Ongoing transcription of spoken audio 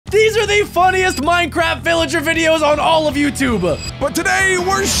the funniest Minecraft villager videos on all of YouTube. But today,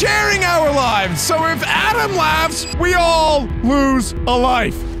 we're sharing our lives, so if Adam laughs, we all lose a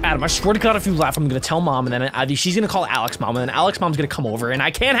life. Adam, I swear to God, if you laugh, I'm gonna tell Mom, and then she's gonna call Alex Mom, and then Alex Mom's gonna come over, and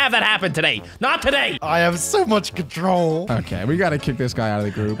I can't have that happen today. Not today. I have so much control. Okay, we gotta kick this guy out of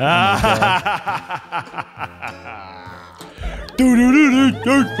the group.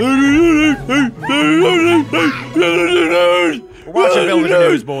 We're watching Villager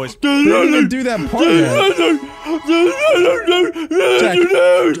News, boys. They didn't even do that part yet.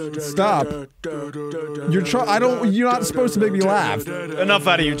 Jack, stop. You're not supposed to make me laugh. Enough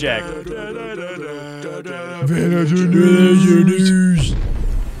out of you, Jack. Villager News.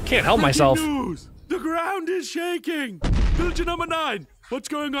 Can't help myself. News. The ground is shaking. Villager number 9. What's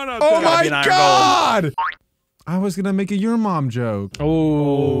going on out Oh there? my God! I was gonna make a your mom joke.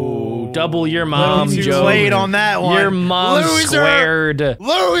 Oh, double your mom Too joke. late on that one. Your mom squared.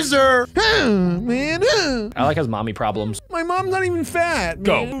 Loser! Man, Alec has mommy problems. my mom's not even fat.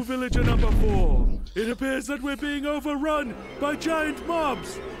 Go. Man. Villager number 4. It appears that we're being overrun by giant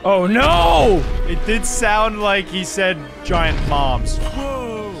mobs. Oh no! It did sound like he said giant moms.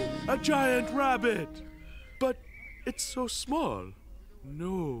 Whoa, a giant rabbit. But it's so small.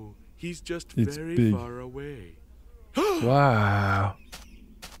 No, he's just It's very big. far away. Wow.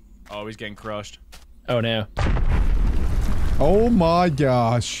 Oh, he's getting crushed. Oh no. Oh my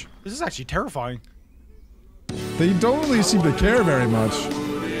gosh. This is actually terrifying. They don't really seem to care very much.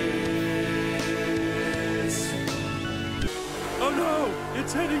 Oh no,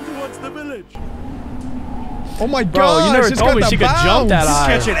 it's heading towards the village. Oh my Bro, gosh, you never it's told got me the she could jump that bounce.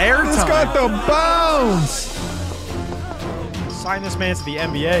 high. Catching air It's got the bounce. Sign this man to the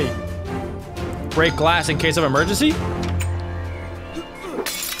NBA. Break glass in case of emergency?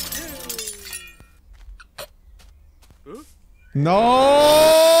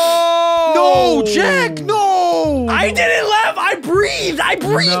 No! No, Jack, no! I didn't laugh. I breathed. I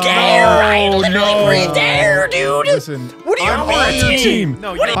breathed air. I literally breathed air, dude. Listen, What do you I'm mean? on your team.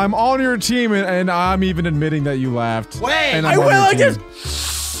 No, What you I'm on your team, and I'm even admitting that you laughed. Wait. And I I'm on went your like team.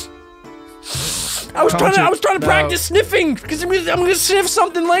 this. I was trying to No. practice sniffing because I'm gonna sniff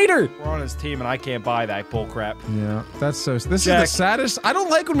something later. We're on his team, and I can't buy that bull crap. Yeah, that's so. This Jack. is the saddest. I don't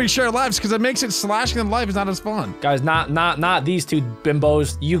like when we share lives because it makes it slashing in life is not as fun. Guys, not these two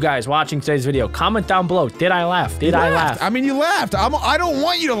bimbos. You guys watching today's video, comment down below. Did I laugh? Did I laugh? I mean, you laughed. I don't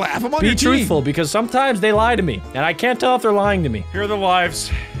want you to laugh. I'm on Be your team. truthful, because sometimes they lie to me, and I can't tell if they're lying to me. Here are the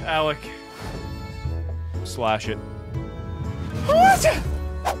lives, Alec. Slash it.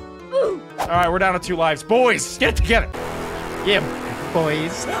 All right, we're down to 2 lives. Boys, get it together. Yeah,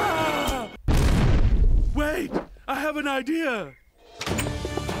 boys. Ah! Wait, I have an idea.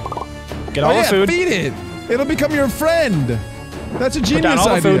 Get all the food. Feed it. It'll become your friend. That's a genius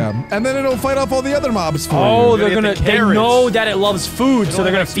all the food. idea. And then it'll fight off all the other mobs for Oh, you. they're get gonna. the They carrots. know that it loves food, so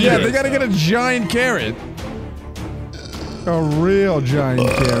they're gonna feed Yeah, it. they gotta get a giant carrot. A real giant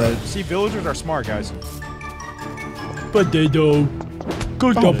carrot. See, villagers are smart, guys. Potato.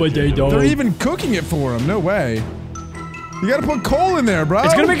 Cooked up potato. They're even cooking it for him. No way. You gotta put coal in there, bro.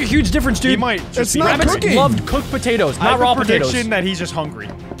 It's gonna make a huge difference, dude. He might just It's be not Rabbits cooking. loved cooked potatoes, I not have raw a prediction potatoes. that he's just hungry.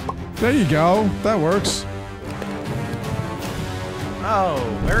 There you go. That works.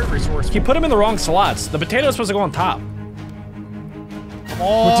 Oh, very resourceful. He put them in the wrong slots. The potato's supposed to go on top. Come But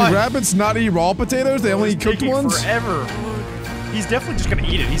on. do rabbits not eat raw potatoes? They only eat cooked Taking ones? forever. He's definitely just gonna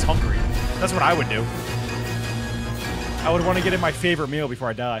eat it. He's hungry. That's what I would do. I would want to get in my favorite meal before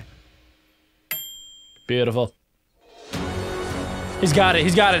I die. Beautiful. He's got it.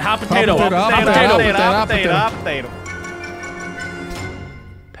 He's got it. Hot potato. potato, hot Hot potato. potato. Hot potato. Hot potato.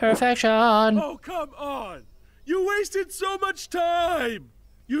 Perfection. Oh, come on. You wasted so much time.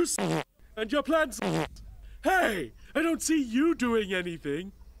 You and your plans. Hey, I don't see you doing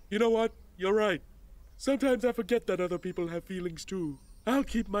anything. You know what? You're right. Sometimes I forget that other people have feelings too. I'll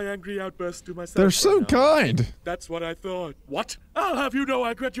keep my angry outbursts to myself. They're for so now. kind. That's what I thought. What? I'll have you know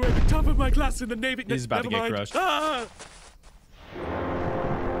I graduated top of my class in the Navy. He's about to Never get mind. crushed. Ah!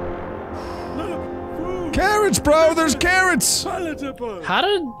 Look, food. Carrots, bro. There's carrots. Palatable.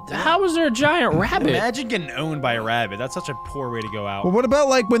 How was there a giant rabbit? Imagine getting owned by a rabbit. That's such a poor way to go out. Well, what about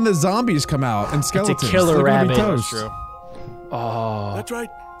like when the zombies come out and skeletons? killer They're gonna be rabbit. toast. That's true. Oh. That's right.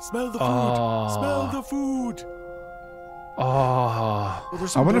 Smell the food. Oh. Smell the food. Oh. Well,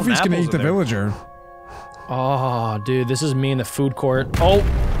 there's I some wonder if golden he's gonna apples eat the in there. villager. Oh, dude, this is me in the food court. Oh.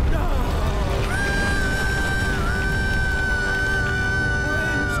 Why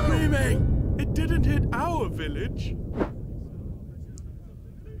are you screaming? It didn't hit our village.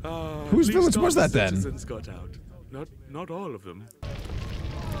 Whose At least village all was the that then? citizens got out. Not all of them.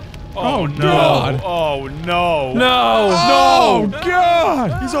 Oh, no. God. Oh, no. No. Oh,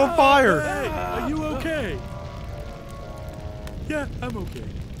 God. He's on fire. Hey, are you okay? Yeah, I'm okay.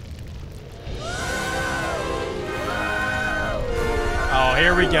 Oh,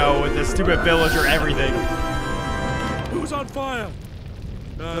 here we go with this stupid villager everything. Who's on fire?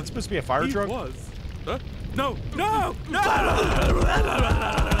 That's supposed to be a fire He truck? was. Huh? No, no, no!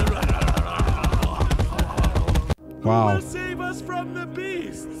 Who Wow. will save us from the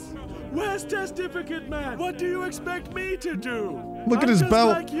beasts? Where's Testificate Man? What do you expect me to do? Look at I'm his just belt.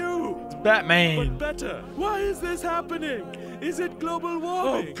 like you, Batman. but better. Why is this happening? Is it global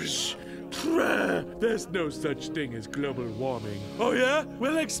warming? Oh, psh. There's no such thing as global warming. Oh yeah?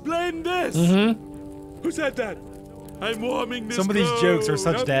 Well, explain this. Mm-hmm. Who said that? I'm warming this Some of these globe. jokes are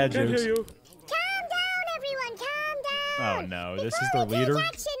such Nope, dad can't jokes. hear you. Calm down, everyone, calm down. Oh, no. This is Before their we leader? take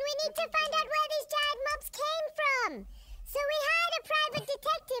action, we need to find out where these giant mobs came from. So we hired a private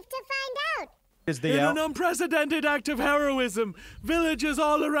detective to find out. Is In the an unprecedented act of heroism, villagers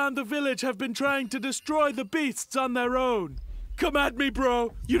all around the village have been trying to destroy the beasts on their own. Come at me,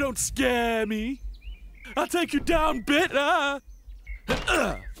 bro. You don't scare me. I'll take you down, bit.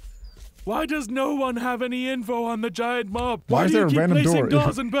 Why does no one have any info on the giant mob? Why is do there you a keep random placing door?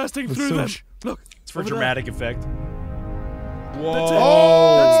 doors and bursting It's through so them? sh- Look, It's for over there. dramatic effect. That's it.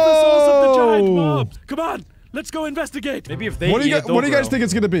 Oh! That's the source of the giant mob. Come on, let's go investigate. Maybe if they What do you eat it, guys, what do you they'll guys grow. think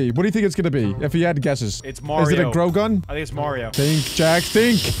it's gonna be? What do you think it's gonna be? If you had guesses, It's Is it a Mario. grow gun? I think it's Mario. Think, Jack.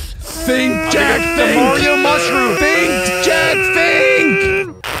 Think. Think, Jack. The Think. Mario mushroom. Think, Jack. Think.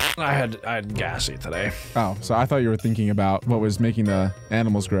 I had gassy today. Oh, so I thought you were thinking about what was making the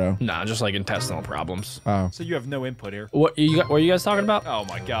animals grow. Nah, just like intestinal problems. Oh. So you have no input here. What are you guys talking about? Oh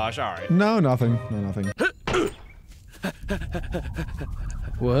my gosh, alright. No, nothing. No, nothing.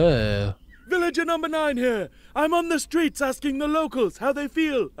 Whoa. Villager number 9 here. I'm on the streets asking the locals how they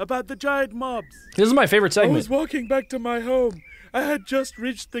feel about the giant mobs. This is my favorite I segment. was walking back to my home. I had just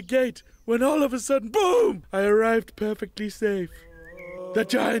reached the gate when all of a sudden, boom! I arrived perfectly safe. The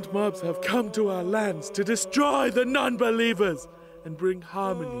giant mobs have come to our lands to destroy the non-believers and bring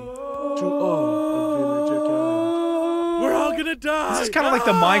harmony to all of villager kind. We're all gonna die. This is kind of like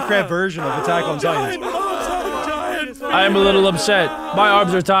the Minecraft version of Attack on Giant Titan. mobs have giant I am a little upset. My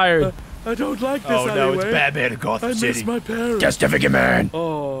arms are tired. I don't like this Oh no, it's alleyway. Batman in Gotham I miss City. my parents. Testificate Man.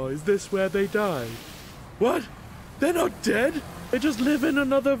 Oh, is this where they died? What? They're not dead? They just live in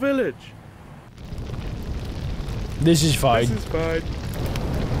another village. This is fine. This is fine.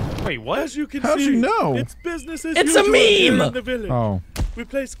 Wait, what? As you can How'd see, you know? it's business as It's a usual here meme! in the village. Oh. We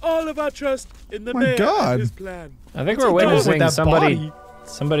place all of our trust in the My mayor God. and his plan. I think What's we're he doing with witnessing that somebody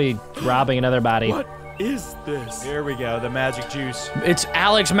body? robbing another body. What is this? Here we go, the magic juice. It's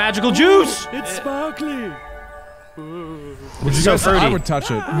Alex Magical Juice. It's sparkly. This is so I fruity. would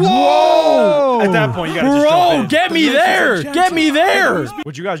touch it. Whoa! At that point, you gotta just jump Bro, in. get me there! Get me there!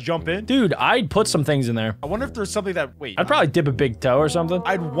 Would you guys jump in? Dude, I'd put some things in there. I wonder if there's something that. Wait. I'd probably dip a big toe or something.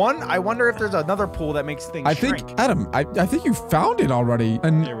 I wonder if there's another pool that makes things I shrink. think, Adam, I think you found it already.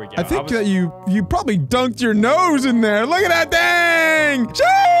 And There we go. I think I was- that you probably dunked your nose in there. Look at that thing!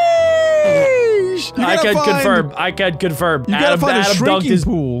 Sheesh! You I gotta can find- confirm. I can confirm. You gotta find a dunked shrinking his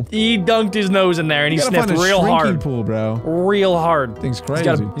pool. He dunked his nose in there and he You gotta sniffed find a real shrinking hard. pool, bro. Real hard. Thing's crazy.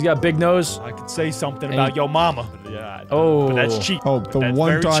 He's got a big nose. I could say something Hey. about your mama. Yeah. Oh. But that's cheap. Oh, the That's one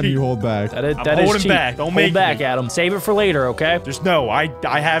very time cheap. you hold back. That is, I'm that is holding cheap. back. Don't Hold make back, me. Adam. Save it for later, okay? Just no. I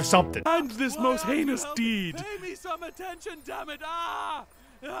have something. And this most heinous deed. Pay me some attention, damn it! Ah!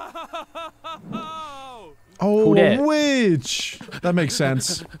 Oh, Who dat? a witch. That makes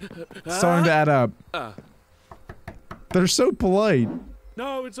sense. Starting to add up. They're so polite.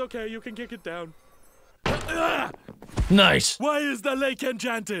 No, it's okay. You can kick it down. Nice. Why is the lake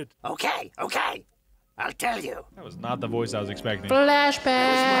enchanted? Okay, I'll tell you. That was not the voice I was expecting.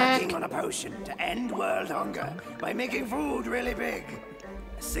 Working on a potion to end world hunger by making food really big.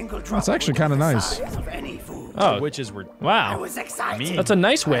 A single drop. That's actually would kinda be the nice. size of any food. Oh, Witches were. I wow. was excited. That's a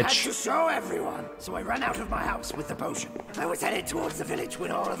nice I had witch. to show everyone, so I ran out of my house with the potion. I was headed towards the village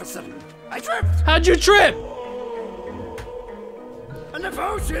when all of a sudden I tripped, How'd you trip? and the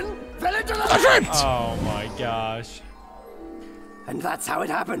potion fell into the lake. Oh my gosh. And that's how it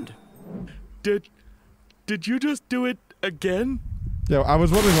happened. Did you just do it again? Yeah, I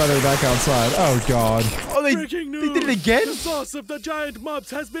was wondering why they were back outside. Oh, God. Oh, Breaking news! they did it again? The source of the giant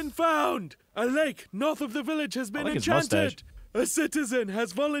mobs has been found! A lake north of the village has been like his enchanted! A citizen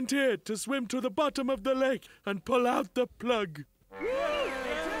has volunteered to swim to the bottom of the lake and pull out the plug.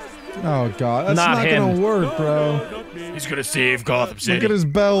 Oh, God. That's Not not, him. gonna work, bro. Not me. He's gonna save Gotham City. Look at his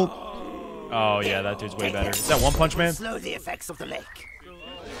belt. Oh yeah, that dude's way better. Is that One Punch Man? Slow the effects of the lake.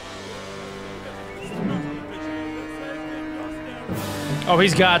 Oh,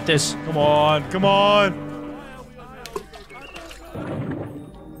 he's got this. Come on, come on.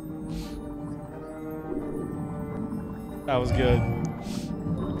 That was good.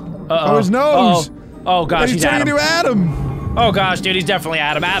 Uh-oh. Oh, his nose. Uh-oh. Oh gosh, He's he's turning Adam. into Adam. Oh gosh, dude, he's definitely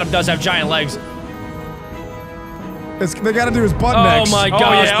Adam. Adam does have giant legs. They gotta do his butt Oh next. my Oh,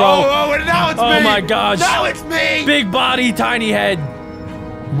 gosh, yeah. bro. Oh, and now it's me. Oh my gosh. Now it's me. Big body, tiny head.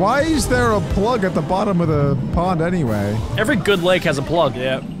 Why is there a plug at the bottom of the pond anyway? Every good lake has a plug.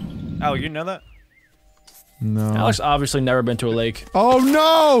 Yeah. Oh, you know that? No. Alex obviously never been to a lake. Oh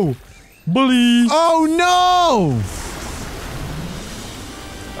no! Bully. Oh no!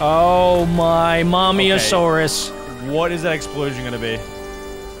 Oh my mommyosaurus. What is that explosion gonna be?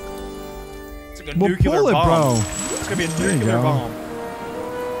 It's like a Well, nuclear pull it, bomb. bro. It's gonna be a There you nuclear go. bomb.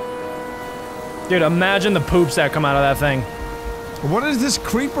 Dude, imagine the poops that come out of that thing. What is this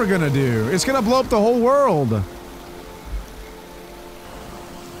creeper gonna do? It's gonna blow up the whole world.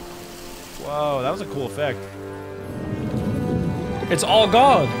 Whoa, that was a cool effect. It's all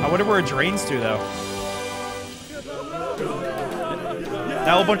God. I wonder where it drains to, though.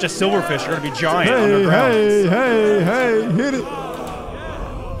 Now a bunch of silverfish are gonna be giant Hey, underground. hey, hit it.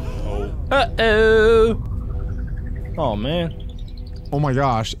 Uh-oh. Oh, man. Oh my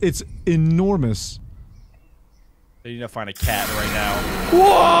gosh, it's enormous. They need to find a cat right now.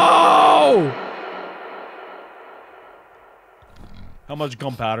 Whoa! How much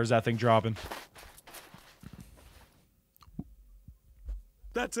gunpowder is that thing dropping?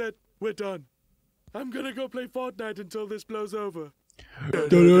 That's it. We're done. I'm gonna go play Fortnite until this blows over.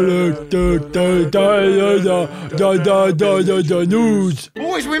 News.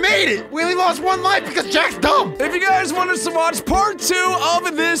 Boys, we made it! We only lost one life because Jack's dumb! If you guys want us to watch part 2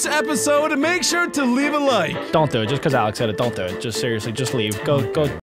 of this episode, make sure to leave a like. Don't do it. Just because Alex said it, don't do it. Just seriously, just leave. Go